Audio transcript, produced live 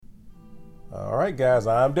All right, guys,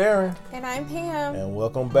 I'm Darren. And I'm Pam. And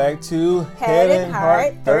welcome back to Head and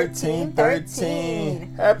Heart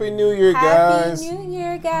 1313. Happy New Year, guys. Happy New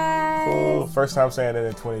Year, guys. Cool. First time saying it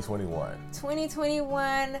in 2021.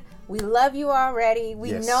 2021. We love you already.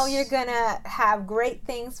 We know you're going to have great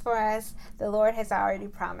things for us. The Lord has already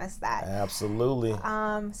promised that. Absolutely.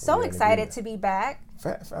 So excited to be back.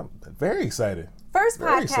 I'm very excited. First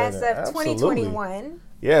podcast of 2021.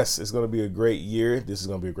 Yes, it's going to be a great year. This is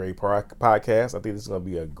going to be a great podcast. I think this is going to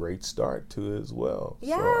be a great start to it as well.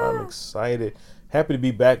 Yeah. So I'm excited. Happy to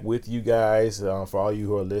be back with you guys. For all you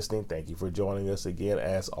who are listening, thank you for joining us again,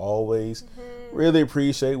 as always. Mm-hmm. Really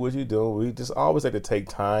appreciate what you're doing. We just always like to take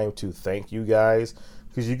time to thank you guys,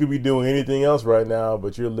 because you could be doing anything else right now,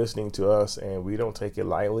 but you're listening to us, and we don't take it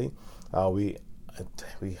lightly.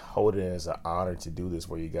 We hold it as an honor to do this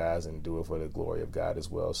for you guys and do it for the glory of God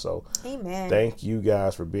as well. So, amen. Thank you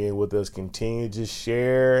guys for being with us. Continue to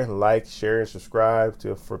share, share, and subscribe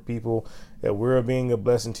for people that we're being a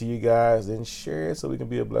blessing to you guys, and share it so we can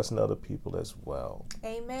be a blessing to other people as well.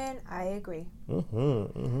 Amen. I agree.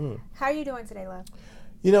 How are you doing today, love?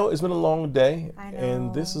 You know, it's been a long day, I know.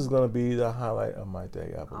 And this is going to be the highlight of my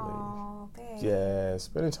day, I believe. Oh, babe. Yeah,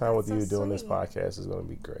 spending time with you doing this sweet. podcast is going to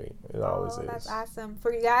be great. It always is. That's awesome.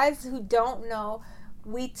 For you guys who don't know,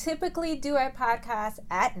 we typically do our podcast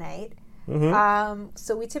at night. Mm-hmm.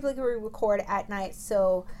 So we typically record at night.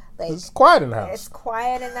 So it's quiet in the house. It's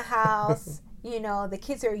quiet in the house. You know, the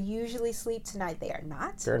kids are usually asleep tonight. They are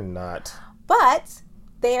not. They're not. But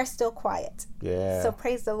they are still quiet. Yeah. So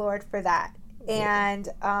praise the Lord for that. And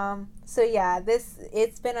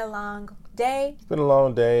it's been a long day. It's been a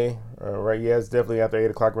long day. Right, yeah, it's definitely after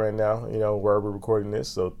 8 o'clock right now, where we're recording this.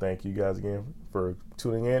 So thank you guys again for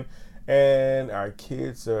tuning in. And our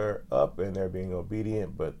kids are up and they're being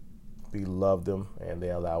obedient, but we love them and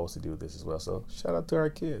they allow us to do this as well. So shout out to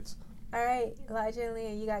our kids. All right, Elijah and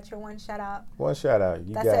Leah, you got your one shout out. One shout out.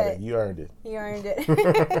 You got it. You earned it. You earned it.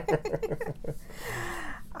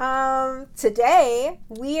 Today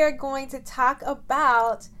we are going to talk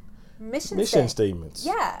about mission statements.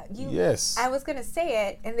 Yeah. Yes. I was going to say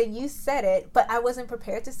it and then you said it, but I wasn't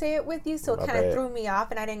prepared to say it with you, so it kind of threw me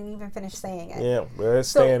off and I didn't even finish saying it. Yeah, well, it's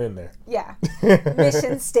staying in there. Yeah.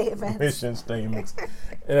 Mission statements. Mission statements.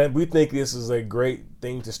 And we think this is a great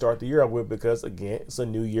thing to start the year off with, because again, it's a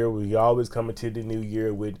new year. We always come into the new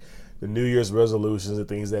year with the New Year's resolutions and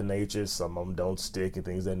things of that nature. Some of them don't stick and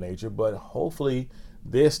things of that nature, but hopefully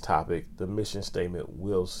this topic, the mission statement,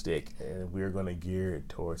 will stick, and we're going to gear it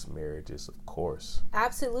towards marriages, of course.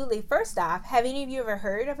 Absolutely. First off, have any of you ever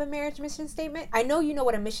heard of a marriage mission statement? I know you know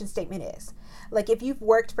what a mission statement is. Like if you've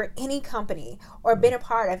worked for any company or been a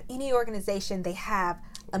part of any organization, they have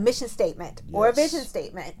a mission statement or a vision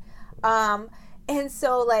statement. And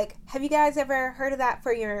so, have you guys ever heard of that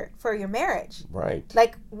for your marriage? Right.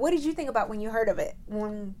 What did you think about when you heard of it,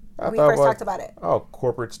 when we first talked about it? Oh,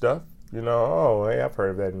 corporate stuff. Hey, I've heard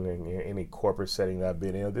of that in any corporate setting that I've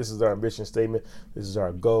been in. This is our mission statement. This is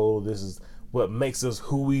our goal. This is what makes us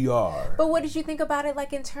who we are. But what did you think about it,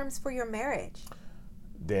 in terms for your marriage?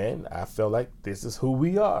 Then I felt like this is who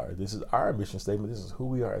we are. This is our mission statement. This is who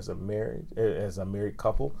we are as a married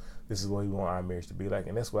couple. This is what we want our marriage to be like.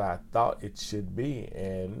 And that's what I thought it should be.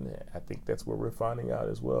 And I think that's what we're finding out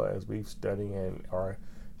as well as we've studied and are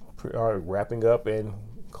wrapping up and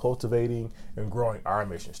cultivating and growing our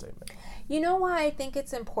mission statement. You know why I think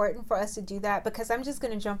it's important for us to do that? Because I'm just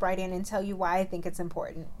going to jump right in and tell you why I think it's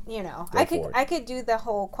important. I could do the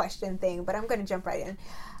whole question thing, but I'm going to jump right in.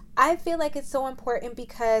 I feel like it's so important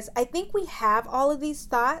because I think we have all of these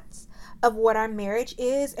thoughts of what our marriage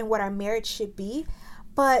is and what our marriage should be,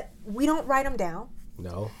 but we don't write them down.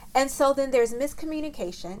 No. And so then there's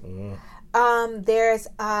miscommunication. There's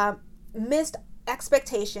missed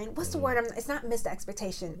expectation. What's the word? It's not missed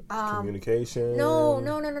expectation. Communication. No.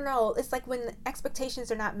 It's like when the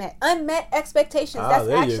expectations are not met. Unmet expectations. That's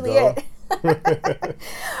actually it.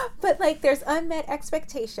 But there's unmet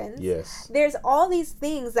expectations. Yes. There's all these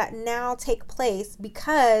things that now take place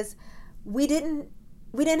because we didn't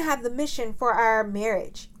have the mission for our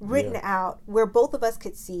marriage written out where both of us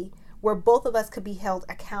could see, where both of us could be held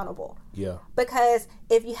accountable. Yeah. Because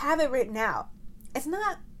if you have it written out, it's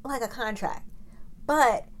not like a contract,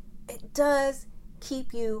 but it does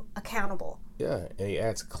keep you accountable. Yeah, and it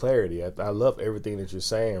adds clarity. I love everything that you're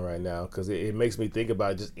saying right now, because it makes me think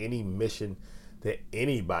about just any mission that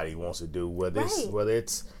anybody wants to do, whether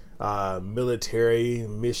it's military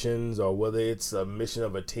missions or whether it's a mission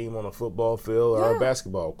of a team on a football field or a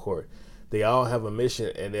basketball court. They all have a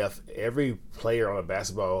mission, and if every player on a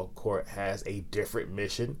basketball court has a different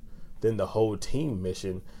mission than the whole team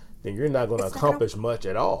mission, then you're not going to accomplish much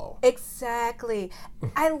at all. Exactly.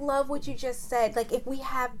 I love what you just said. Like, if we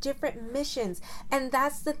have different missions, and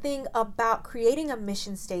that's the thing about creating a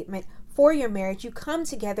mission statement for your marriage, you come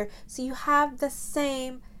together so you have the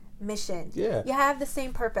same mission. Yeah. You have the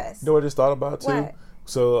same purpose. You know what I just thought about too? What?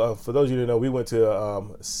 So for those of you who know, we went to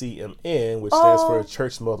CMN, which stands for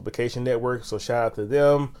Church Multiplication Network. So shout out to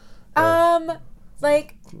them.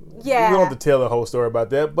 Like, yeah. We don't have to tell the whole story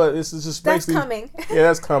about that, but this is just basically... That's coming. Yeah,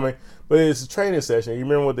 that's coming. But it's a training session. You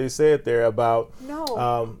remember what they said there about...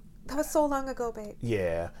 No. That was so long ago, babe.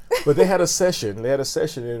 Yeah. But they had a session. They had a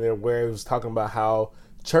session in there where it was talking about how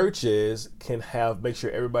churches can make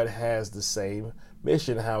sure everybody has the same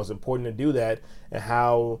mission, how it's important to do that, and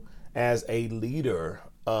how as a leader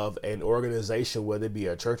of an organization, whether it be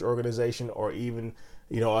a church organization or even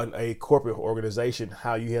a corporate organization,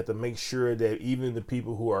 how you have to make sure that even the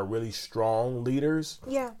people who are really strong leaders,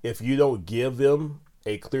 if you don't give them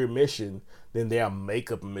a clear mission, then they'll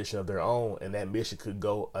make up a mission of their own, and that mission could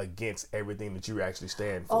go against everything that you actually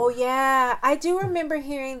stand for. Oh yeah, I do remember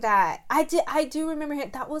hearing that. I do remember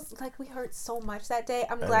hearing that. Was like, we heard so much that day.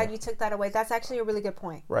 I'm glad you took that away. That's actually a really good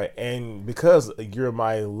point. Right, and because you're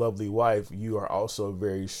my lovely wife, you are also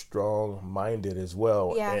very strong-minded as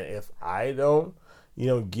well. Yeah. And if I don't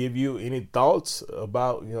give you any thoughts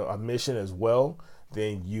about, a mission as well,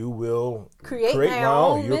 then you will create my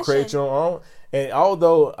own. You'll create your own. And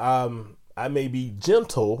although I may be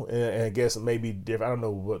gentle, and I guess it may be different, I don't know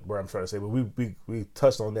what I'm trying to say, but we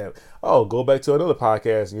touched on that. Oh, go back to another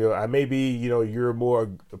podcast. I may be, you're more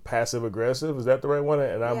passive aggressive. Is that the right one?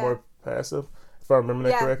 And I'm more passive, if I remember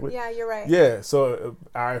that correctly. Yeah, you're right. Yeah, so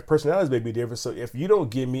our personalities may be different. So if you don't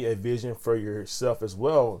give me a vision for yourself as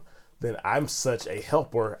well, then I'm such a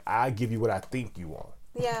helper. I give you what I think you want.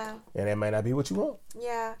 Yeah. And that might not be what you want.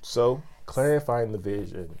 Yeah. So clarifying the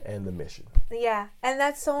vision and the mission. Yeah, and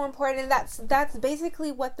that's so important. That's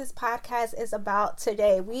basically what this podcast is about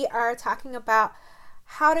today. We are talking about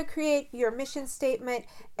how to create your mission statement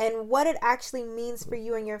and what it actually means for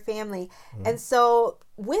you and your family. Mm-hmm. And so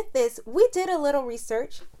with this, we did a little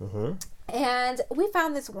research. Mm-hmm. And we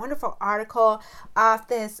found this wonderful article off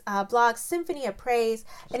this blog, Symphony of Praise,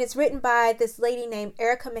 and it's written by this lady named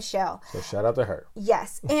Erica Michelle. So shout out to her.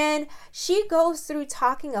 Yes, and she goes through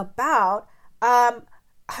talking about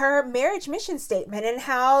her marriage mission statement and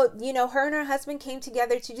how, her and her husband came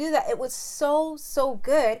together to do that. It was so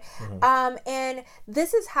good. Mm-hmm. And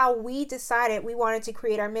this is how we decided we wanted to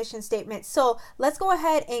create our mission statement. So let's go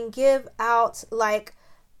ahead and give out the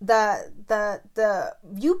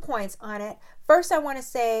viewpoints on it. First, I want to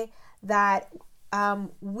say that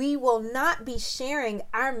we will not be sharing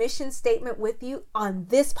our mission statement with you on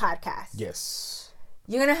this podcast. Yes.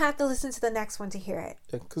 You're going to have to listen to the next one to hear it.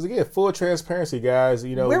 Because again, full transparency, guys,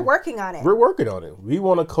 we're working on it. We're working on it. We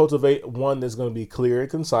want to cultivate one that's going to be clear and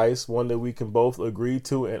concise, one that we can both agree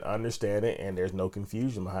to and understand it, and there's no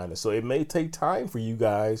confusion behind it. So it may take time for you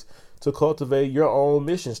guys to cultivate your own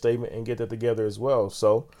mission statement and get that together as well.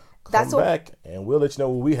 So come back and we'll let you know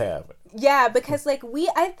what we have. Yeah, because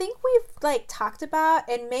I think we've talked about,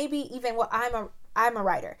 and maybe even I'm a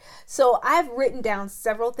writer. So I've written down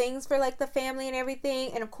several things for the family and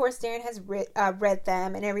everything. And of course, Darren has read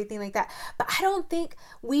them and everything like that. But I don't think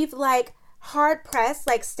we've hard pressed,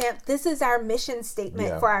 stamped, this is our mission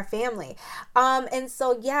statement for our family. And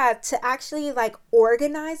so, to actually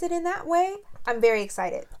organize it in that way, I'm very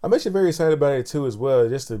excited. I'm actually very excited about it too as well,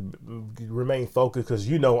 just to remain focused, because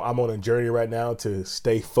I'm on a journey right now to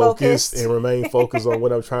stay focused and remain focused on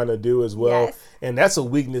what I'm trying to do as well. Yes. And that's a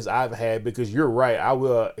weakness I've had, because you're right. I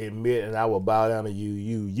will admit and I will bow down to you.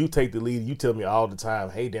 You take the lead. You tell me all the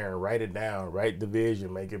time, hey, Darren, write it down, write the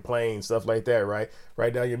vision, make it plain, stuff like that, right?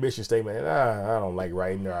 Write down your mission statement. And I don't like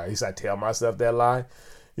writing, or at least I tell myself that lie.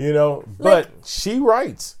 But she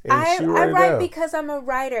writes. And I write because I'm a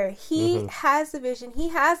writer. He has the vision. He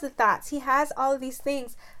has the thoughts. He has all of these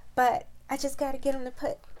things. But I just got to get him to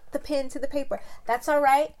put the pen to the paper. That's all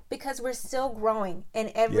right, because we're still growing in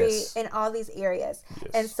in all these areas.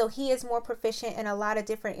 Yes. And so he is more proficient in a lot of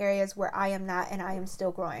different areas where I am not, and I am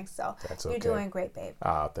still growing. So that's okay. You're doing great, babe.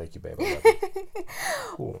 Thank you, babe. I love you.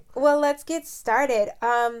 Cool. Well, let's get started.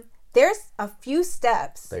 There's a few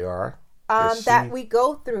steps. They are. That we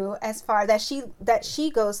go through that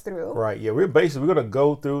she goes through. Right. Yeah. We're gonna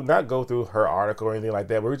not go through her article or anything like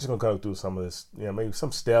that. But we're just gonna go through some of this, maybe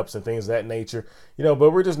some steps and things of that nature.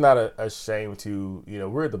 But we're just not ashamed to,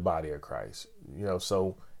 we're the body of Christ.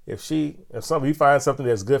 So if we find something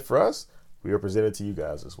that's good for us, we are presented to you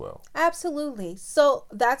guys as well. Absolutely. So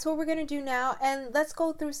that's what we're gonna do now, and let's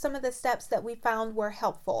go through some of the steps that we found were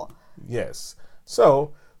helpful. Yes.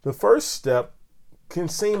 So the first step can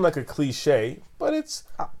seem like a cliche, but it's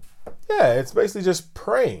basically just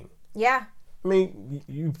praying. Yeah. I mean,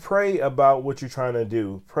 you pray about what you're trying to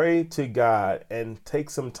do. Pray to God and take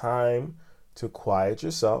some time to quiet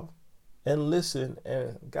yourself and listen.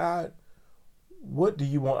 And God, what do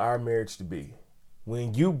you want our marriage to be?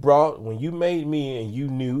 When you made me and you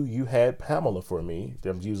knew you had Pamela for me,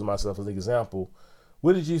 I'm using myself as an example,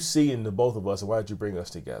 what did you see in the both of us and why did you bring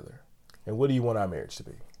us together? And what do you want our marriage to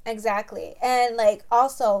be? Exactly. And like,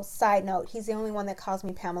 also, side note, he's the only one that calls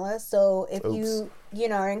me Pamela. So if you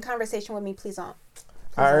know, are in conversation with me, please don't.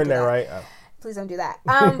 I earned that right. Please don't do that.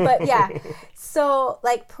 But yeah, so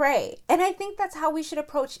like pray. And I think that's how we should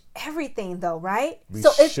approach everything though, right?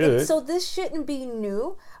 So this shouldn't be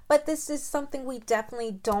new, but this is something we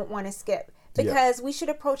definitely don't want to skip because we should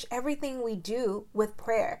approach everything we do with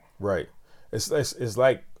prayer. Right. It's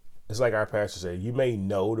like our pastor said, you may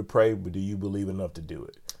know to pray, but do you believe enough to do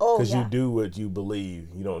it? Because you do what you believe.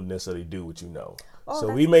 You don't necessarily do what you know. So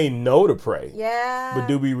we may know to pray. Yeah. But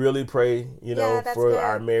do we really pray, for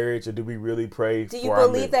our marriage, or do we really pray do you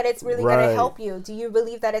believe that it's really going to help you? Do you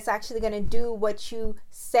believe that it's actually going to do what you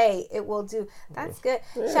say it will do? That's good.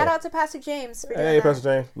 Yeah. Shout out to Pastor James for doing that. Pastor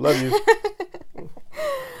James. Love you.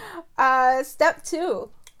 Step 2.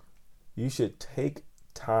 You should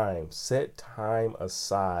set time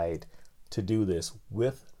aside to do this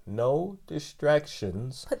with no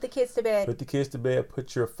distractions. Put the kids to bed.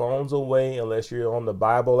 Put your phones away unless you're on the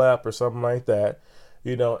Bible app or something like that,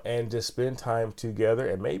 and just spend time together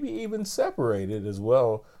and maybe even separated as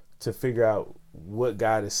well to figure out what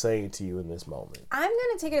God is saying to you in this moment. I'm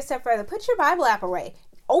going to take it a step further. Put your Bible app away.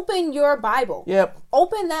 Open your Bible. Yep.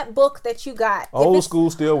 Open that book that you got. Old school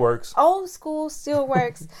still works.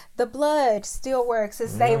 The blood still works,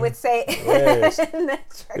 as they would say. Yes.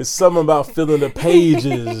 It's something about feeling the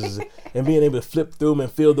pages and being able to flip through them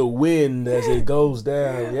and feel the wind as it goes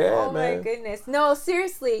down. Yeah, oh, man. My goodness. No,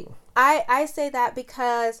 seriously. I say that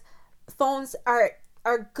because phones are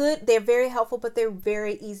good. They're very helpful, but they're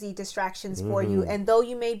very easy distractions for you. And though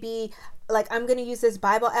you may be like, I'm going to use this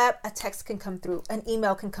Bible app, a text can come through, an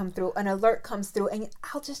email can come through, an alert comes through, and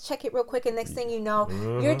I'll just check it real quick. And next thing you know,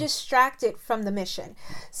 you're distracted from the mission.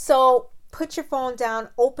 So put your phone down,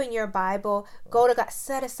 open your Bible, go to God,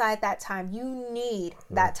 set aside that time. You need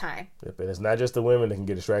that time. Yep, and it's not just the women that can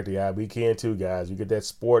get distracted. Yeah, we can too, guys. You get that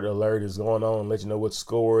sport alert is going on, let you know what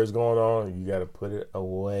score is going on. You got to put it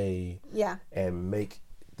away. Yeah. And make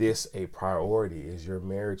this a priority. Is your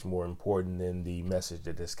marriage more important than the message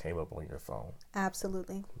that just came up on your phone?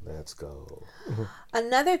 Absolutely. Let's go.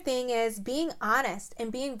 Another thing is being honest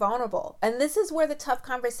and being vulnerable. And this is where the tough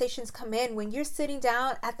conversations come in when you're sitting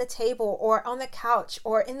down at the table or on the couch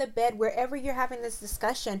or in the bed, wherever you're having this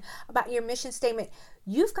discussion about your mission statement.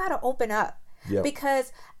 You've got to open up. Yep.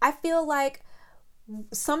 Because I feel like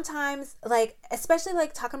sometimes, like, especially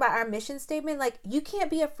like talking about our mission statement, like you can't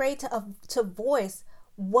be afraid to voice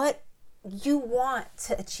what you want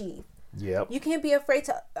to achieve. Yep. You can't be afraid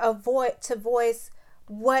to voice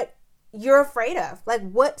what you're afraid of. Like,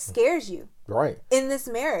 what scares you? Right. In this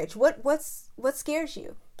marriage, what scares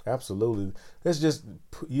you? Absolutely.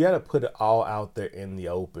 You got to put it all out there in the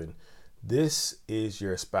open. This is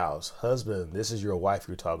your spouse. Husband, this is your wife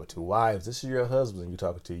you're talking to. Wives, this is your husband you're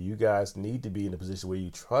talking to. You guys need to be in a position where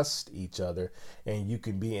you trust each other and you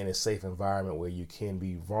can be in a safe environment where you can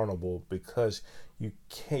be vulnerable, because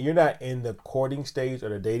you're not in the courting stage or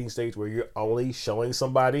the dating stage where you're only showing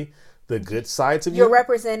somebody the good sides of you. Your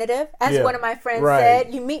representative, as one of my friends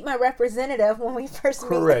said, you meet my representative when we first meet.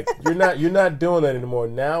 Correct. You're not doing that anymore.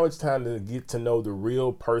 Now it's time to get to know the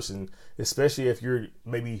real person, especially if you're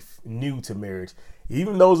maybe new to marriage.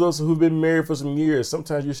 Even those of us who've been married for some years,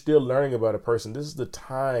 sometimes you're still learning about a person. This is the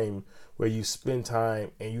time where you spend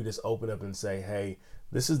time and you just open up and say, hey,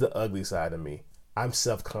 this is the ugly side of me. I'm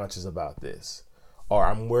self-conscious about this, or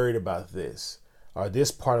I'm worried about this, or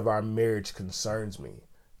this part of our marriage concerns me.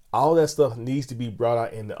 All that stuff needs to be brought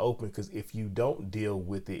out in the open, because if you don't deal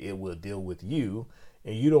with it, it will deal with you.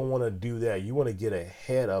 And you don't want to do that. You want to get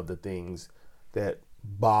ahead of the things that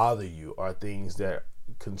bother you or things that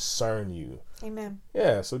concern you. Amen.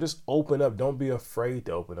 Yeah, so just open up. Don't be afraid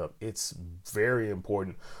to open up. It's very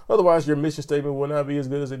important. Otherwise, your mission statement will not be as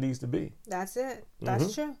good as it needs to be. That's it.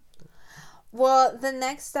 That's true. Well, the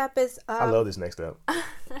next step is... I love this next step.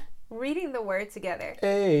 Reading the word together.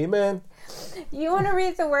 Amen. You want to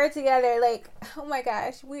read the word together, like, oh my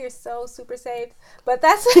gosh, we are so super saved. But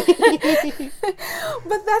that's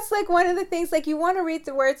like one of the things, like, you want to read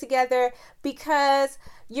the word together because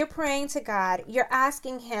you're praying to God. You're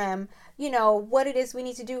asking him, what it is we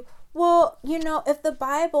need to do. Well, if the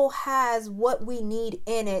Bible has what we need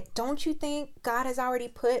in it, don't you think God has already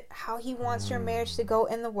put how he wants your marriage to go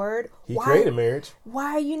in the Word? He created marriage.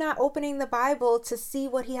 Why are you not opening the Bible to see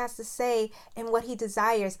what he has to say and what he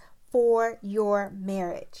desires for your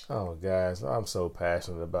marriage? Oh, guys, I'm so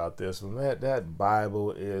passionate about this one. That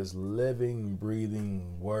Bible is living,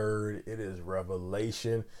 breathing Word. It is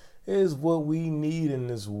revelation. Is what we need in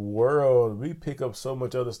this world. We pick up so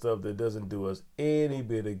much other stuff that doesn't do us any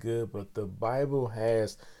bit of good, but the Bible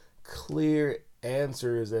has clear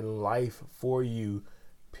answers in life for you.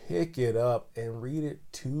 Pick it up and read it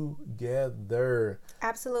together.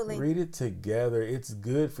 Absolutely. Read it together. It's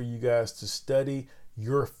good for you guys to study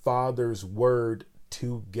your Father's Word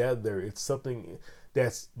together. It's something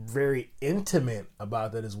that's very intimate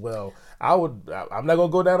about that as well. I'm not going to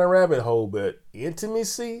go down a rabbit hole, but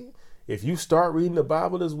intimacy, if you start reading the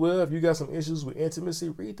Bible as well, if you got some issues with intimacy,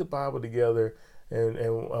 read the Bible together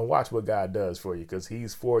and watch what God does for you, because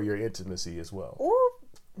he's for your intimacy as well. Ooh,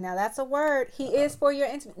 now that's a word. He is for your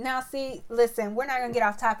intimacy. Now, see, listen, we're not going to get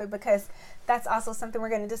off topic because that's also something we're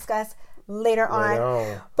going to discuss later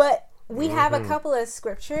on. But we have a couple of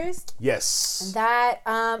scriptures, yes, that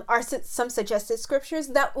are some suggested scriptures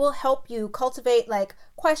that will help you cultivate like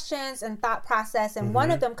questions and thought process. And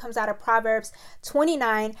one of them comes out of Proverbs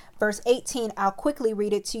 29 verse 18. I'll quickly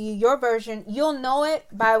read it to you. Your version, you'll know it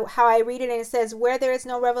by how I read it. And it says, where there is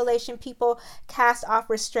no revelation, people cast off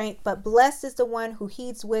restraint, but blessed is the one who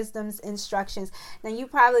heeds wisdom's instructions. Now, you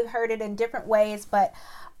probably heard it in different ways, but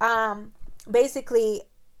basically,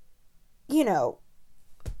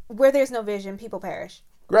 where there's no vision, people perish.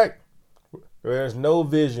 Right. Where there's no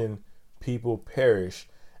vision, people perish.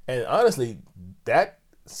 And honestly, that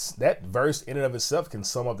verse in and of itself can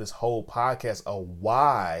sum up this whole podcast of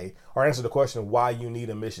why, or answer the question why you need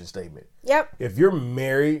a mission statement. Yep. If you're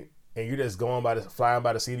married and you're just flying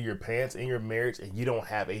by the seat of your pants in your marriage and you don't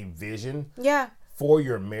have a vision for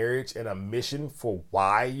your marriage and a mission for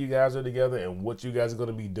why you guys are together and what you guys are going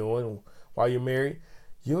to be doing while you're married,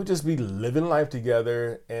 you'll just be living life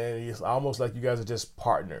together, and it's almost like you guys are just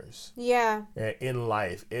partners. Yeah. In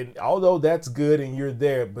life. And although that's good and you're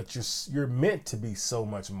there, but you're meant to be so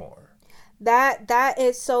much more. That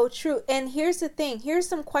is so true. And here's the thing. Here's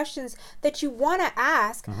some questions that you want to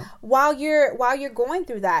ask while you're going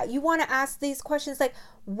through that. You want to ask these questions like,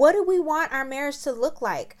 what do we want our marriage to look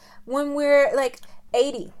like when we're like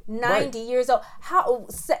 80, 90 years old,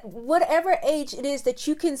 whatever age it is that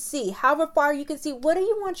you can see, however far you can see, what do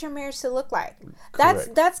you want your marriage to look like?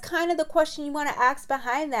 That's kind of the question you want to ask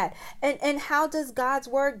behind that. And how does God's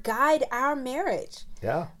word guide our marriage?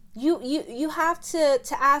 Yeah. You have to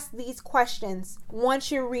ask these questions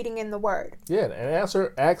once you're reading in the word. Yeah,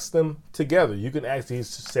 and ask them together. You can ask these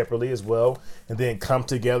separately as well, and then come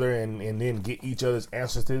together and then get each other's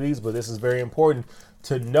answers to these. But this is very important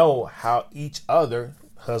to know how each other,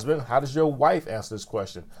 husband, how does your wife answer this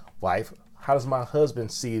question? Wife, how does my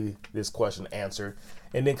husband see this question answered?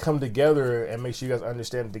 And then come together and make sure you guys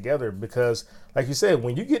understand it together. Because like you said,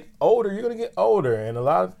 when you get older, you're going to get older. And a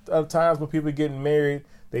lot of times when people are getting married,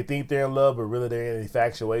 they think they're in love, but really they're in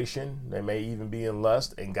infatuation. They may even be in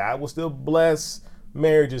lust. And God will still bless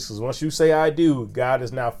marriages, because once you say I do, God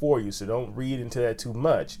is now for you. So don't read into that too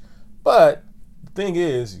much. But the thing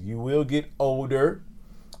is, you will get older.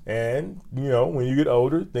 And, when you get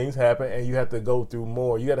older, things happen and you have to go through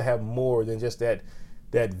more. You got to have more than just that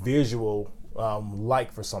visual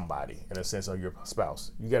like for somebody, in a sense, of your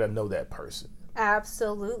spouse. You got to know that person.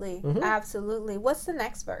 Absolutely. Absolutely. What's the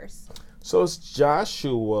next verse? So it's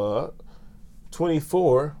Joshua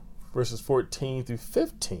 24, verses 14 through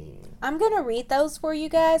 15. I'm going to read those for you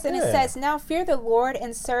guys. And it says, now fear the Lord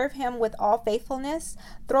and serve him with all faithfulness.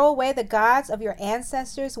 Throw away the gods of your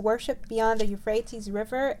ancestors worshipped beyond the Euphrates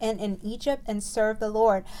River and in Egypt, and serve the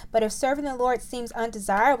Lord. But if serving the Lord seems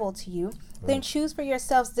undesirable to you, then choose for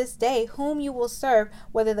yourselves this day whom you will serve,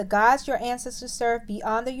 whether the gods your ancestors served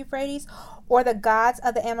beyond the Euphrates or the gods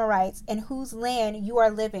of the Amorites in whose land you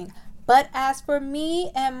are living. But as for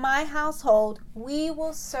me and my household, we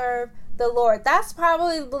will serve the Lord. That's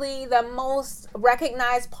probably the most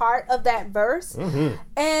recognized part of that verse.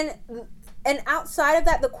 And outside of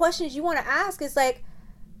that, the questions you want to ask is like,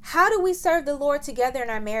 how do we serve the Lord together in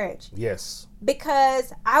our marriage? Yes.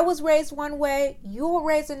 Because I was raised one way, you were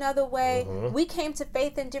raised another way. We came to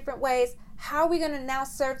faith in different ways. How are we going to now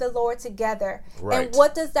serve the Lord together? Right. And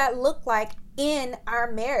what does that look like in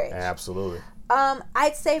our marriage? Absolutely.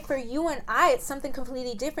 I'd say for you and I, it's something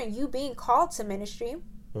completely different. You being called to ministry.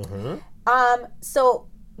 So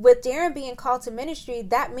with Darren being called to ministry,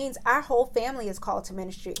 that means our whole family is called to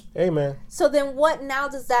ministry. Amen. So then what now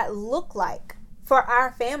does that look like for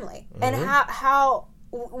our family, and how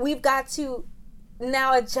we've got to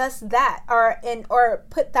now adjust that or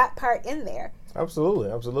put that part in there.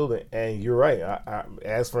 Absolutely. And you're right.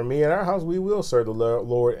 As for me and our house, we will serve the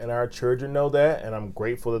Lord, and our children know that, and I'm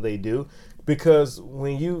grateful that they do, because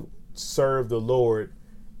when you serve the Lord,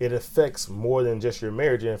 it affects more than just your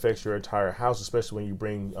marriage. It affects your entire house, especially when you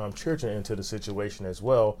bring children into the situation as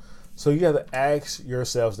well. So you have to ask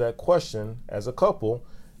yourselves that question as a couple: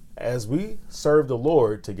 as we serve the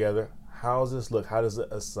Lord together, how does this look? How does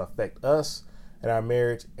this affect us and our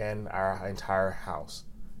marriage and our entire house?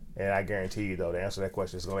 And I guarantee you, though, the answer to that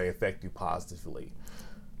question is going to affect you positively.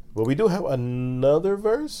 But we do have another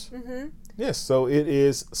verse. Yes, so it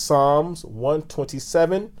is Psalms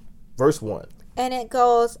 127, verse 1. And it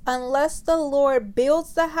goes, unless the Lord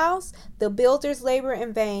builds the house, the builders labor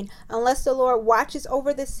in vain. Unless the Lord watches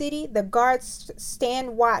over the city, the guards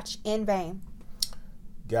stand watch in vain.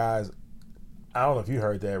 Guys, I don't know if you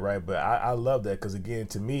heard that right, but I love that, because, again,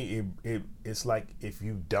 to me, it's like if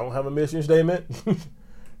you don't have a mission statement,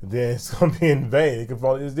 then it's going to be in vain. It can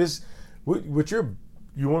fall. Is this what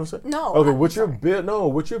you want to say? No. Okay, what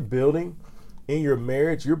you're building in your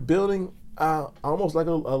marriage, you're building almost like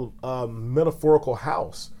a metaphorical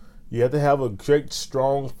house. You have to have a great,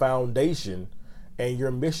 strong foundation, and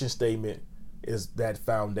your mission statement is that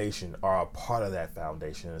foundation, or a part of that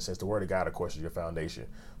foundation. And since the Word of God, of course, is your foundation,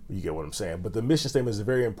 you get what I'm saying. But the mission statement is a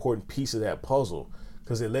very important piece of that puzzle,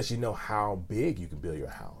 because it lets you know how big you can build your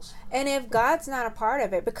house. And if God's not a part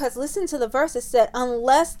of it, because listen to the verse, it said,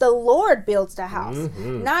 unless the Lord builds the house,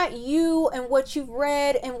 not you and what you've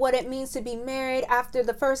read and what it means to be married after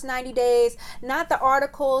the first 90 days, not the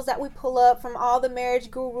articles that we pull up from all the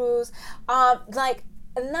marriage gurus,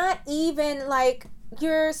 not even like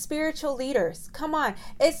your spiritual leaders. Come on.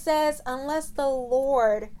 It says, unless the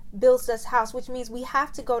Lord builds this house, which means we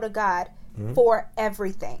have to go to God for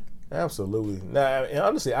everything. Absolutely. Now, and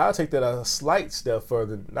honestly, I'll take that a slight step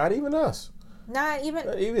further. Not even us. Not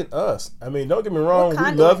even us. I mean, don't get me wrong.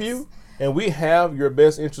 We love you, and we have your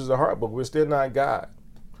best interests at heart, but we're still not God.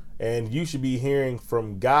 And you should be hearing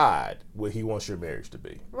from God what He wants your marriage to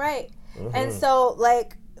be. Right. And so,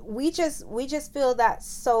 like, we just feel that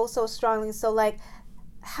so strongly. So, like,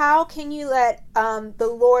 how can you let the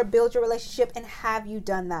Lord build your relationship, and have you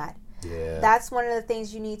done that? Yeah. That's one of the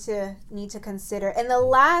things you need to consider. And the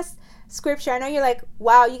last scripture, I know you're like,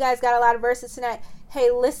 wow, you guys got a lot of verses tonight. Hey,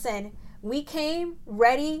 listen, we came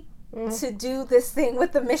ready to do this thing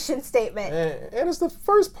with the mission statement. And it's the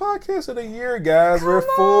first podcast of the year, guys. We're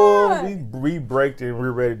full. We braked and we're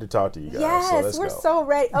ready to talk to you guys. Yes, we're so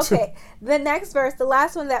ready. Okay, the next verse, the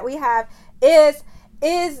last one that we have is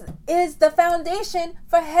the foundation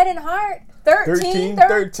for head and heart. 13.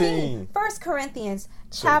 1 Corinthians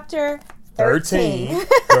chapter 13.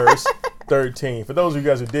 Verse 13. For those of you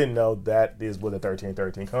guys who didn't know, that is where the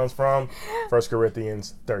 13:13 comes from. 1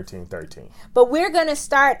 Corinthians 13:13. But we're going to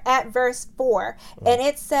start at verse 4. And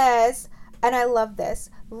it says, and I love this,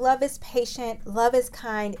 love is patient, love is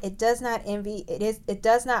kind, it does not envy, it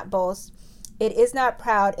does not boast. It is not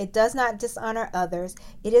proud. It does not dishonor others.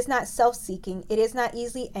 It is not self-seeking. It is not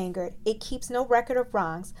easily angered. It keeps no record of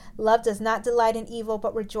wrongs. Love does not delight in evil,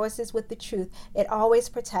 but rejoices with the truth. It always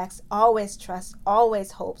protects, always trusts,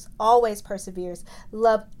 always hopes, always perseveres.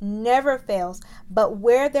 Love never fails. But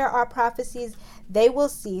where there are prophecies, they will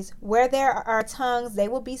cease. Where there are tongues, they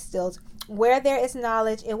will be stilled. Where there is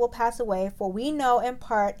knowledge, it will pass away. For we know in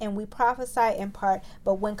part, and we prophesy in part.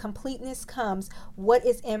 But when completeness comes, what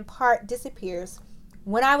is in part disappears.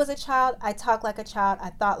 When I was a child, I talked like a child.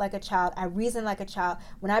 I thought like a child. I reasoned like a child.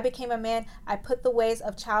 When I became a man, I put the ways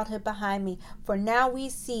of childhood behind me. For now we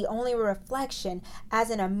see only a reflection,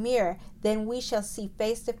 as in a mirror. Then we shall see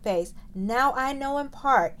face to face. Now I know in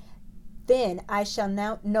part. Then I shall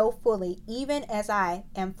now know fully, even as I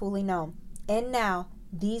am fully known. And now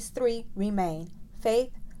these three remain: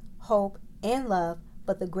 faith, hope, and love.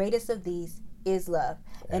 But the greatest of these is love.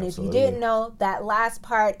 And if you didn't know that last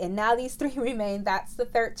part, and now these three remain, that's the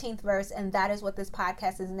 13th verse. And that is what this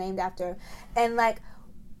podcast is named after. And like,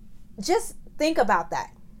 just think about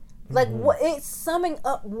that. Like, what it's summing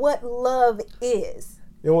up what love is.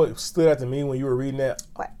 You know what stood out to me when you were reading that?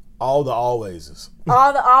 What? All the alwayses.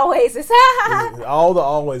 All the alwayses. All the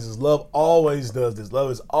alwayses. Love always does this.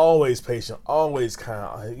 Love is always patient, always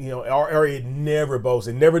kind. You know, or it never boasts.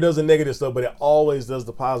 It never does the negative stuff, but it always does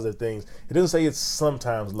the positive things. It doesn't say it's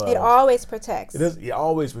sometimes love. It always protects. It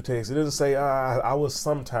always protects. It doesn't say I will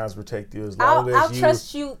sometimes protect you as long as I'll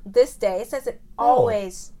trust you this day. It says it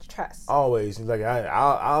always trusts. Always. Like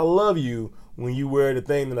I'll love you when you wear the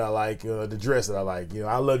thing that I like, the dress that I like.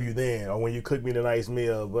 I love you then, or when you cook me the nice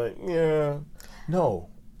meal. But yeah, No,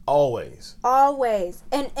 always. Always.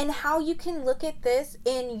 And how you can look at this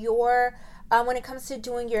in your, when it comes to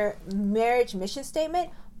doing your marriage mission statement,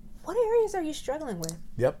 what areas are you struggling with?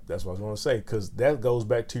 Yep, that's what I was going to say, because that goes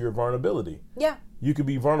back to your vulnerability. Yeah. You could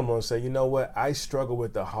be vulnerable and say, you know what, I struggle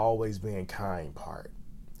with the always being kind part.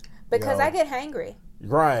 Because I get hangry.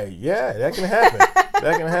 Right, yeah, that can happen.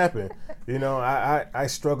 That can happen. You know, I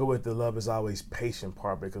struggle with the love is always patient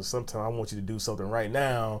part, because sometimes I want you to do something right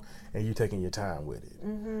now and you're taking your time with it.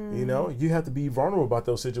 Mm-hmm. You know, you have to be vulnerable about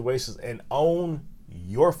those situations and own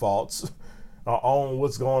your faults. On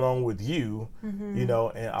what's going on with you, you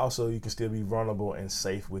know, and also you can still be vulnerable and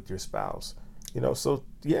safe with your spouse, you know. So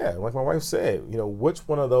yeah, like my wife said, you know, which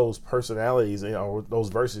one of those personalities, you know, those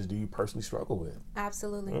verses do you personally struggle with?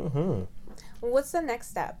 Absolutely. Mm-hmm. What's the next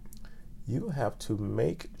step? You have to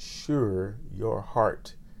make sure your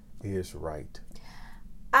heart is right.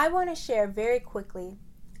 I want to share very quickly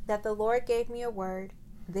that the Lord gave me a word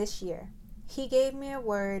this year. He gave me a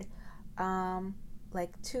word,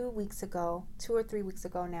 like 2 weeks ago, 2 or 3 weeks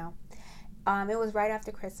ago now. It was right after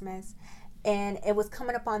Christmas, and it was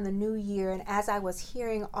coming up on the new year. And as I was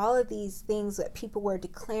hearing all of these things that people were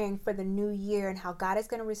declaring for the new year and how God is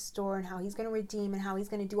going to restore and how he's going to redeem and how he's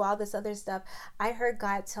going to do all this other stuff, I heard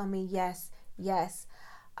God tell me, yes,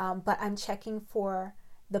 but I'm checking for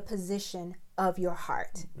the position of your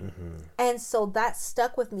heart. Mm-hmm. And so that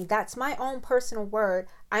stuck with me. That's my own personal word.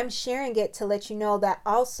 I'm sharing it to let you know that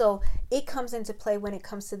also it comes into play when it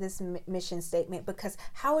comes to this mission statement, because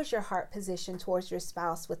how is your heart positioned towards your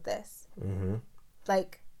spouse with this? Mm-hmm.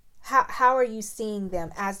 Like, how are you seeing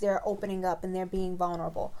them as they're opening up and they're being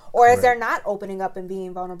vulnerable? Or as they're not opening up and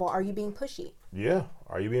being vulnerable, are you being pushy? Yeah.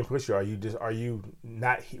 Are you being pushy? Are you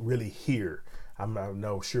not really here? I'm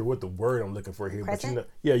not sure what the word I'm looking for here, present? But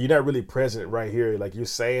you're not really present right here. Like you're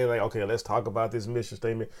saying, like, okay, let's talk about this mission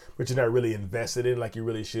statement, but you're not really invested in like you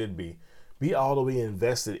really should be. Be all the way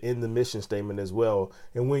invested in the mission statement as well.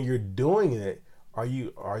 And when you're doing it,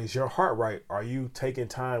 is your heart right? Are you taking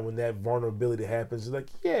time when that vulnerability happens? Like,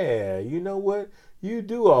 yeah, you know what? You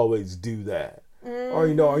do always do that. Mm-hmm. Or,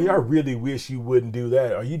 you know, I really wish you wouldn't do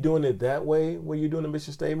that. Are you doing it that way when you're doing a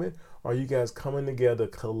mission statement? Are you guys coming together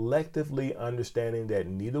collectively understanding that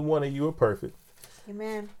neither one of you are perfect?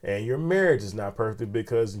 Amen. And your marriage is not perfect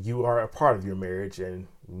because you are a part of your marriage. And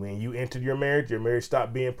when you entered your marriage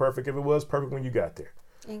stopped being perfect if it was perfect when you got there.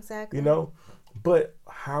 Exactly. You know? But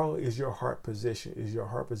how is your heart position? Is your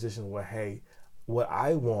heart position where, hey, what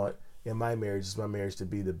I want in my marriage is my marriage to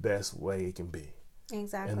be the best way it can be?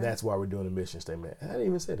 Exactly. And that's why we're doing a mission statement. I didn't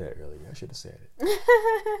even say that earlier. I should have said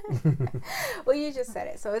it. Well, you just said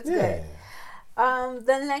it, so it's good.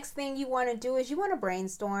 The next thing you want to do is you want to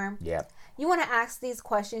brainstorm. Yeah. You want to ask these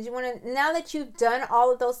questions. You want to, now that you've done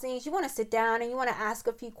all of those things, you want to sit down and you want to ask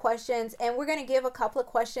a few questions. And we're going to give a couple of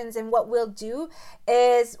questions. And what we'll do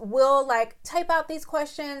is we'll like type out these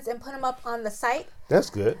questions and put them up on the site. That's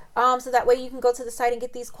good. So that way you can go to the site and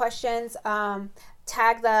get these questions.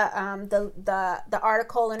 Tag the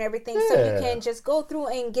article and everything, so you can just go through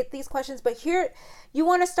and get these questions. But here, you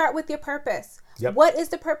want to start with your purpose. Yep. What is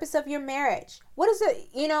the purpose of your marriage? What is it?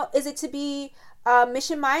 You know, is it to be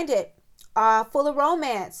mission minded, full of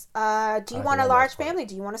romance? Do you want a large family?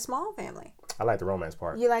 Do you want a small family? I like the romance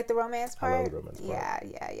part. You like the romance part? I love the romance part.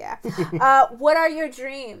 Yeah. What are your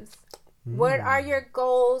dreams? What are your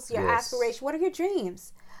goals? Your aspirations? What are your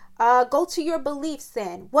dreams? Go to your beliefs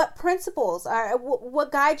then. What principles are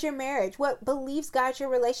what guide your marriage? What beliefs guide your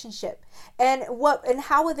relationship? And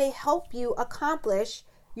how will they help you accomplish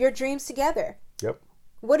your dreams together? Yep.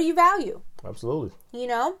 What do you value? Absolutely. You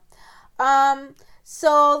know?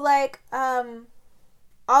 So like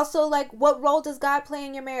also like what role does God play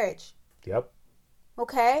in your marriage? Yep.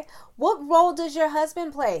 Okay. What role does your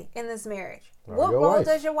husband play in this marriage? What role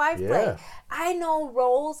does your wife play? I know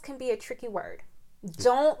roles can be a tricky word.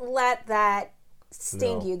 Don't let that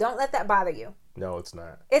sting you. Don't let that bother you. No, it's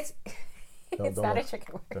not. It's not a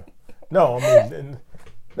tricky word. No, I mean,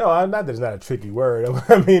 no, not that it's not a tricky word.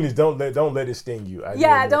 I mean, it's don't let it sting you.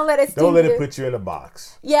 Don't let it sting you. Don't let it put you in a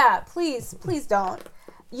box. Yeah, please don't.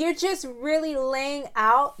 You're just really laying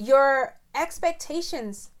out your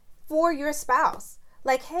expectations for your spouse.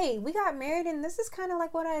 Like, hey, we got married and this is kind of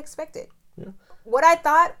like what I expected. Yeah. What I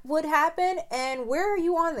thought would happen, and where are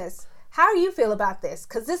you on this? How do you feel about this?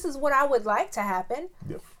 Because this is what I would like to happen.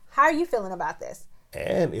 Yep. How are you feeling about this?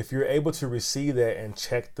 And if you're able to receive that and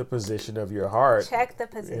check the position of your heart,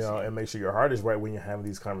 you know, and make sure your heart is right when you're having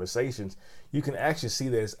these conversations, you can actually see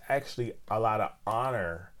that it's actually a lot of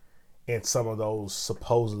honor in some of those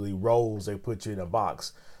supposedly roles they put you in a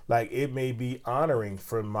box. Like, it may be honoring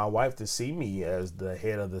for my wife to see me as the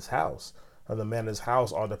head of this house. of the man of his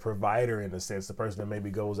house, or the provider in a sense, the person that maybe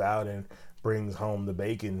goes out and brings home the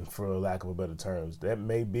bacon, for lack of a better terms. That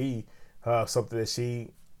may be something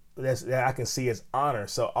that I can see as honor.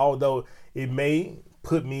 So although it may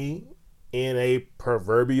put me in a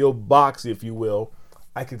proverbial box, if you will,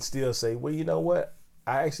 I can still say, well, you know what?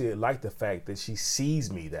 I actually like the fact that she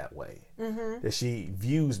sees me that way, that she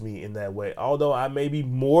views me in that way. Although I may be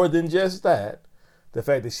more than just that, the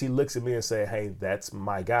fact that she looks at me and say, hey, that's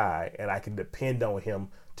my guy, and I can depend on him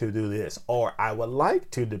to do this, or I would like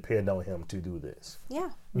to depend on him to do this. Yeah,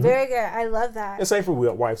 very good. I love that. And same for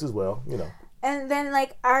wives as well, you know. And then,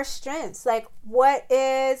 like, our strengths, like,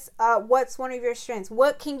 what's one of your strengths?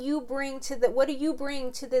 What do you bring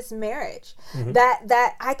to this marriage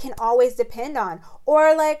that I can always depend on?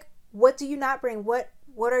 Or, like, what do you not bring? What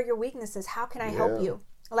are your weaknesses? How can I help you?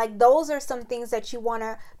 Like, those are some things that you want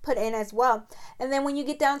to put in as well. And then when you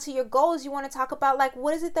get down to your goals, you want to talk about, like,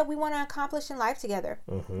 what is it that we want to accomplish in life together?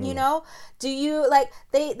 You know, do you, like,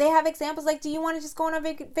 they have examples, like, do you want to just go on a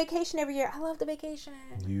vacation every year? I love the vacation.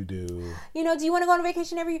 You do. You know, do you want to go on a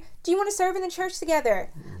vacation every year? Do you want to serve in the church together?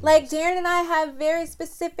 Like, Darren and I have very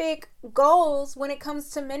specific goals when it comes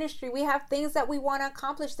to ministry. We have things that we want to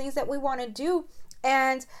accomplish, things that we want to do.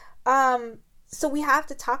 And, so we have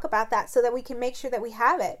to talk about that so that we can make sure that we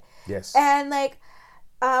have it. Yes. And, like,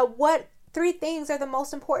 what 3 things are the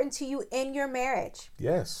most important to you in your marriage?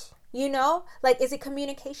 Yes. You know, like, is it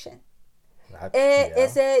communication? Yeah.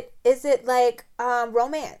 Is it like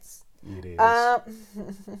romance? It is.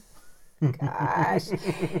 Gosh.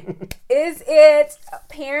 Is it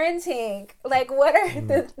parenting? Like, what are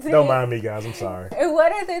the Don't mind me, guys. I'm sorry.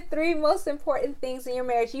 What are the 3 most important things in your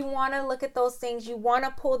marriage? You want to look at those things. You want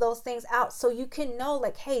to pull those things out so you can know,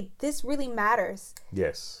 like, hey, this really matters.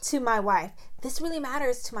 Yes. To my wife. This really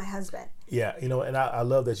matters to my husband. Yeah, you know, and I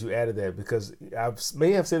love that you added that, because I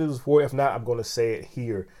may have said it before. If not, I'm going to say it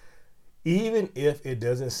here. Even if it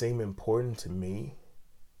doesn't seem important to me,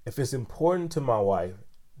 if it's important to my wife,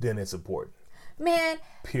 then it's important. Man.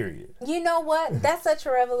 Period. You know what? That's such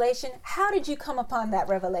a revelation. How did you come upon that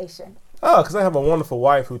revelation? Oh, because I have a wonderful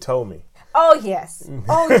wife who told me. Oh, yes.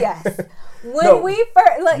 Oh, yes. When we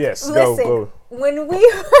first, like, yes, listen, go. When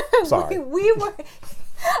we were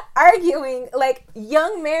arguing like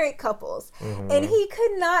young married couples, and he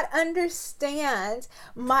could not understand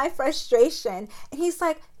my frustration. And he's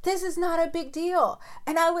like, this is not a big deal.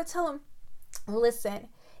 And I would tell him, listen,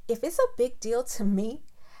 if it's a big deal to me,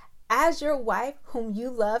 as your wife whom you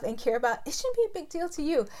love and care about, it shouldn't be a big deal to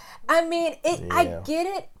you. I mean, I get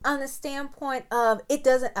it on the standpoint of it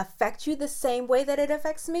doesn't affect you the same way that it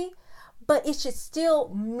affects me, but it should still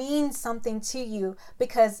mean something to you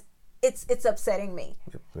because it's upsetting me.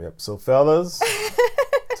 Yep. So fellas,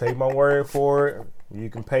 take my word for it. You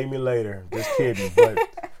can pay me later. Just kidding. But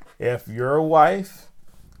if your wife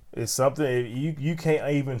is something you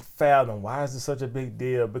can't even fathom, why is this such a big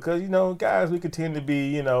deal? Because, you know, guys, we could tend to be,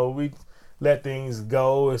 you know, we let things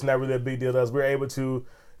go. It's not really a big deal to us. We're able to,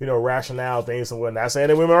 you know, rationale things. And we're not saying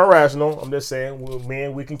that women are rational. I'm just saying,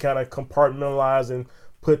 men, we can kind of compartmentalize and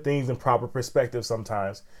put things in proper perspective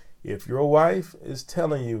sometimes. If your wife is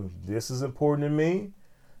telling you this is important to me,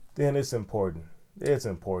 then it's important. It's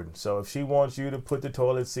important. So if she wants you to put the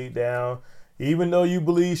toilet seat down, even though you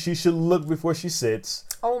believe she should look before she sits,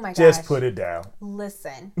 oh my gosh, just put it down.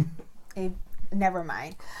 Listen, never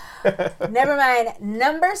mind. Never mind.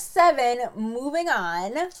 Number 7, moving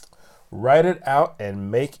on. Write it out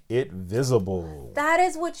and make it visible. That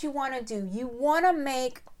is what you want to do. You want to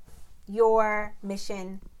make your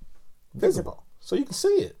mission visible. So you can see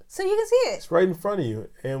it. It's right in front of you.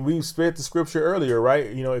 And we read the scripture earlier,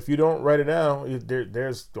 right? You know, if you don't write it down,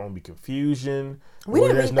 there's going to be confusion.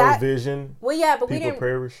 There's no vision. Well, yeah, but people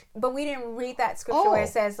perish. But we didn't read that scripture where it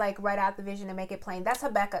says, like, write out the vision and make it plain. That's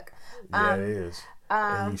Habakkuk. Yeah, it is.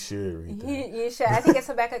 And you should read that. You should. I think it's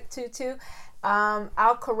Habakkuk 2:2.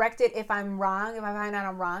 I'll correct it if I'm wrong, if I find out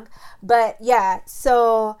I'm wrong. But yeah,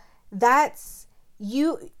 so that's...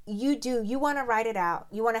 You want to write it out.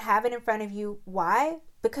 You want to have it in front of you. Why?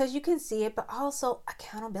 Because you can see it, but also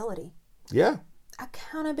accountability. Yeah.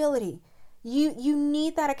 Accountability. You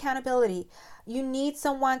need that accountability. You need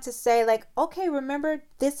someone to say, like, okay, remember,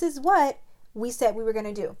 this is what we said we were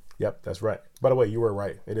going to do. Yep, that's right. By the way, you were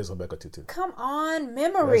right. It is Habakkuk 2:2. Come on,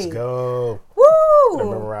 memory. Let's go. Woo! I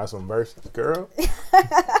memorize some verses, girl.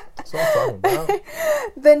 That's what I'm talking about.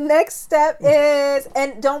 The next step is,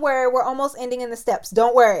 and don't worry, we're almost ending in the steps.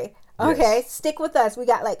 Don't worry. Okay, yes. Stick with us. We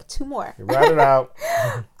got like 2 more. Write it out.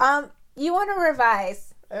 You want to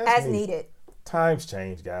revise as needed. Times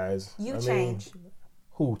change, guys. Change.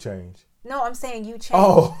 Who change? No, I'm saying you change.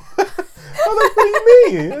 Oh. What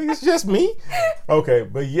do you mean? It's just me. Okay,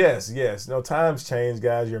 but yes. No, times change,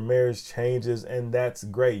 guys. Your marriage changes, and that's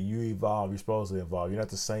great. You evolve. You're supposed to evolve. You're not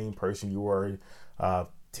the same person you were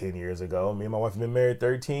 10 years ago. Me and my wife have been married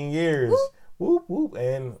 13 years. Whoop, whoop.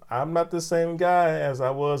 And I'm not the same guy as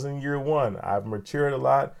I was in year one. I've matured a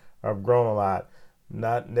lot. I've grown a lot.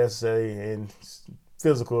 Not necessarily in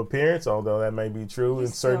physical appearance, although that may be true. You're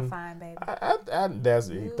in certain. Still fine,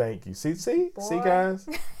 baby. Thank you. See, guys.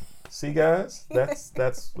 See, guys.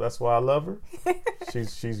 That's why I love her.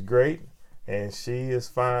 She's great, and she is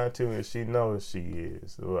fine too, and she knows she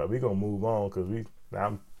is. So, we're gonna move on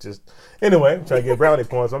because anyway, I'm trying to get brownie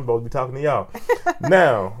points. I'm supposed to be talking to y'all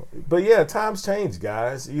now. But yeah, times change,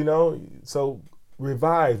 guys. So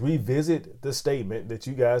revisit the statement that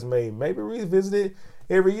you guys made. Maybe revisit it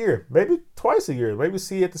every year, maybe twice a year. Maybe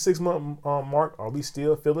see at the 6-month mark, are we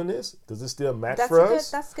still feeling this? Does it still match for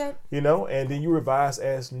us? That's good. And then you revise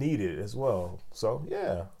as needed as well. So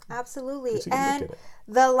yeah, absolutely. And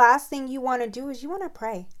the last thing you want to do is you want to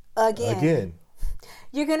pray again.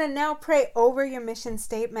 You're going to now pray over your mission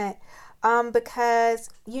statement because,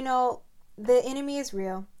 the enemy is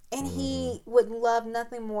real. And he would love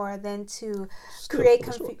nothing more than to create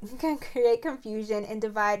confusion and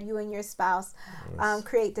divide you and your spouse,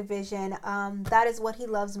 create division. That is what he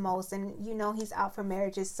loves most. And he's out for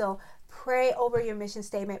marriages. So pray over your mission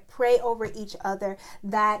statement. Pray over each other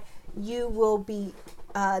that you will be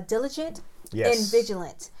diligent and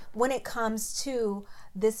vigilant when it comes to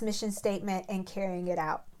this mission statement and carrying it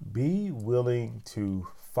out. Be willing to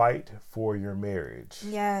fight for your marriage.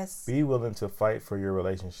 Yes. Be willing to fight for your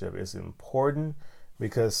relationship. It's important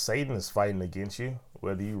because Satan is fighting against you,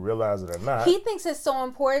 whether you realize it or not. He thinks it's so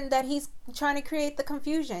important that he's trying to create the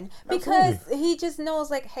confusion because he just knows,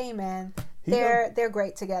 like, hey, man, they're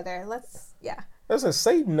great together. Listen,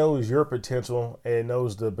 Satan knows your potential and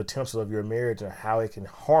knows the potential of your marriage and how it can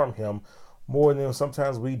harm him more than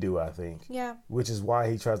sometimes we do, I think. Yeah. Which is why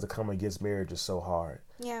he tries to come against marriages so hard.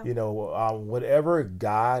 Yeah. Whatever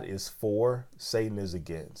God is for, Satan is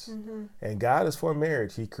against. Mm-hmm. And God is for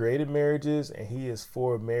marriage. He created marriages and he is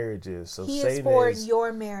for marriages. So He is for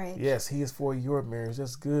your marriage. Yes, he is for your marriage.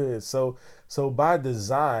 That's good. So by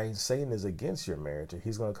design, Satan is against your marriage and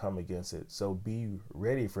he's going to come against it. So be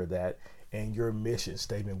ready for that. And your mission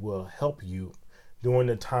statement will help you during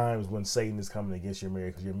the times when Satan is coming against your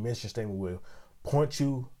marriage, because your mission statement will point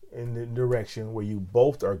you in the direction where you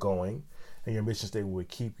both are going, and your mission statement will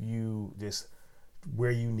keep you just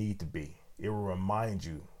where you need to be. It will remind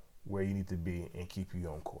you where you need to be and keep you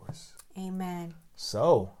on course. Amen.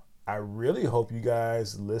 So I really hope you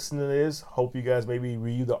guys listen to this. Hope you guys maybe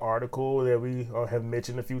read the article that we have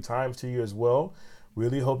mentioned a few times to you as well.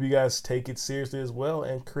 Really hope you guys take it seriously as well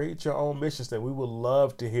and create your own mission statement. We would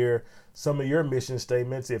love to hear some of your mission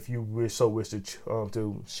statements if you wish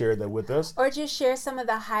to share that with us. Or just share some of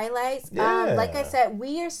the highlights. Yeah. Like I said,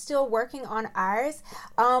 we are still working on ours,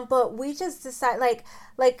 but we just decided,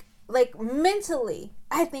 like mentally,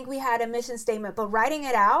 I think we had a mission statement, but writing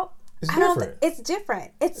it out, it's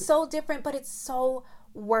different. It's so different, but it's so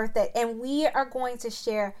worth it. And we are going to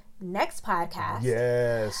share next podcast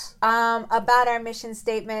about our mission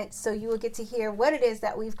statement, so you will get to hear what it is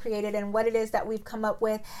that we've created and what it is that we've come up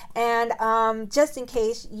with. And just in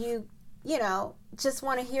case you just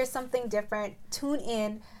want to hear something different, tune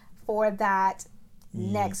in for that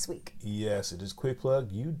next week. Yes, it is quick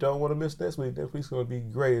plug. You don't want to miss next week. Next week's going to be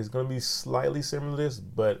great. It's going to be slightly similar to this,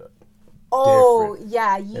 but different.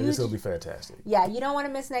 Yeah, and this will be fantastic. Yeah, you don't want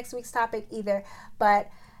to miss next week's topic either.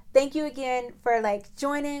 But thank you again for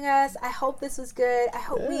joining us. I hope this was good. I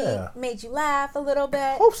hope we made you laugh a little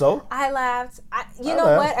bit. Hope so. I laughed. You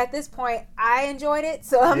know what? At this point, I enjoyed it.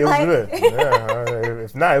 So I'm like, good.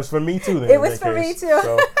 If not, it was for me too. Then it was for me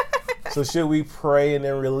too. So should we pray and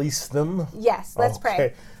then release them? Yes, let's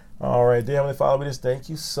pray. All right, dear Heavenly Father, we just thank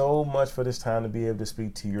you so much for this time to be able to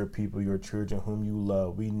speak to your people, your children, whom you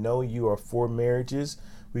love. We know you are for marriages.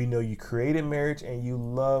 We know you created marriage and you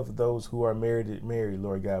love those who are married,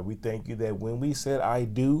 Lord God. We thank you that when we said I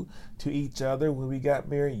do to each other, when we got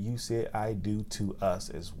married, you said I do to us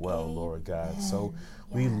as well, Lord God. So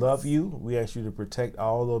we love you. We ask you to protect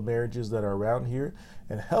all the marriages that are around here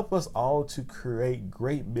and help us all to create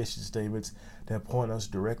great mission statements that point us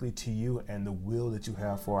directly to you and the will that you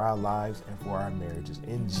have for our lives and for our marriages.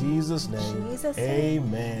 In Jesus' name,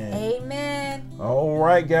 amen. Amen. All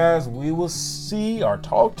right, guys, we will see or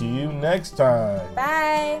talk to you next time.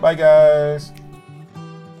 Bye. Bye, guys.